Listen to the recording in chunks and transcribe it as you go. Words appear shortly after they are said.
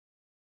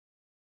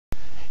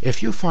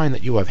If you find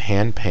that you have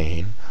hand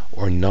pain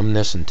or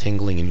numbness and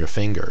tingling in your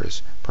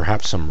fingers,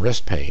 perhaps some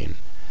wrist pain,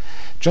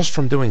 just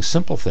from doing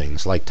simple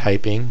things like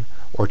typing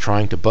or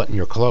trying to button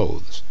your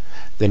clothes,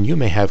 then you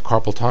may have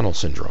carpal tunnel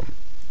syndrome.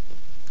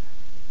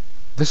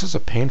 This is a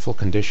painful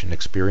condition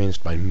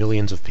experienced by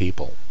millions of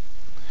people.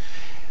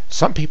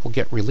 Some people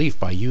get relief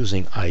by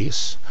using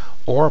ice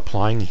or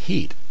applying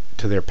heat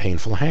to their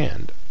painful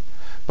hand.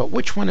 But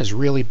which one is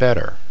really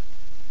better?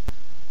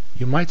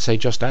 You might say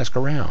just ask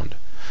around.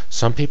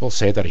 Some people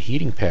say that a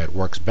heating pad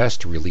works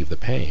best to relieve the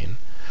pain,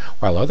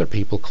 while other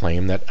people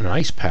claim that an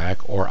ice pack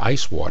or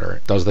ice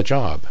water does the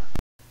job.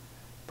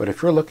 But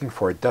if you're looking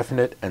for a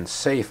definite and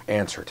safe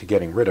answer to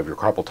getting rid of your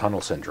carpal tunnel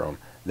syndrome,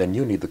 then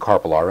you need the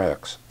Carpal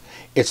Rx.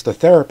 It's the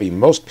therapy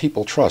most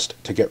people trust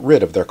to get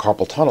rid of their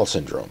carpal tunnel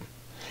syndrome,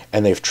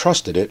 and they've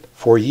trusted it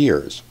for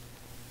years.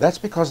 That's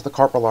because the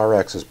Carpal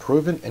Rx is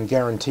proven and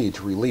guaranteed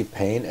to relieve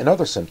pain and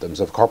other symptoms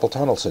of carpal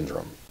tunnel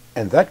syndrome.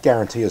 And that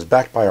guarantee is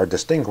backed by our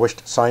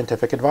distinguished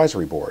scientific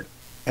advisory board,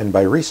 and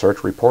by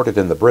research reported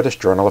in the British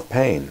Journal of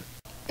Pain.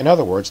 In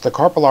other words, the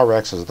Carpal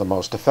Rx is the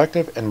most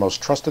effective and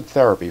most trusted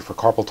therapy for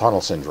carpal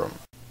tunnel syndrome.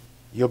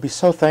 You'll be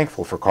so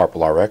thankful for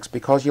Carpal Rx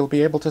because you'll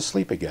be able to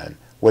sleep again,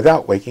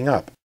 without waking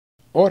up.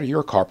 Order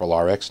your Carpal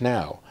Rx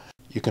now.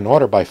 You can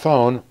order by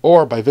phone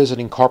or by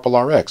visiting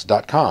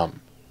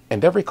carpalrx.com.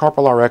 And every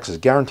Carpal Rx is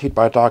guaranteed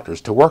by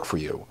doctors to work for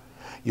you.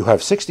 You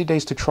have 60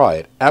 days to try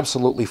it,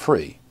 absolutely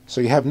free.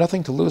 So you have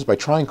nothing to lose by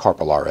trying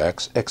Carpal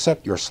Rx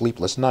except your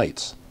sleepless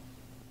nights.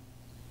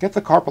 Get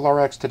the Carpal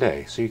Rx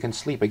today so you can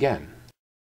sleep again.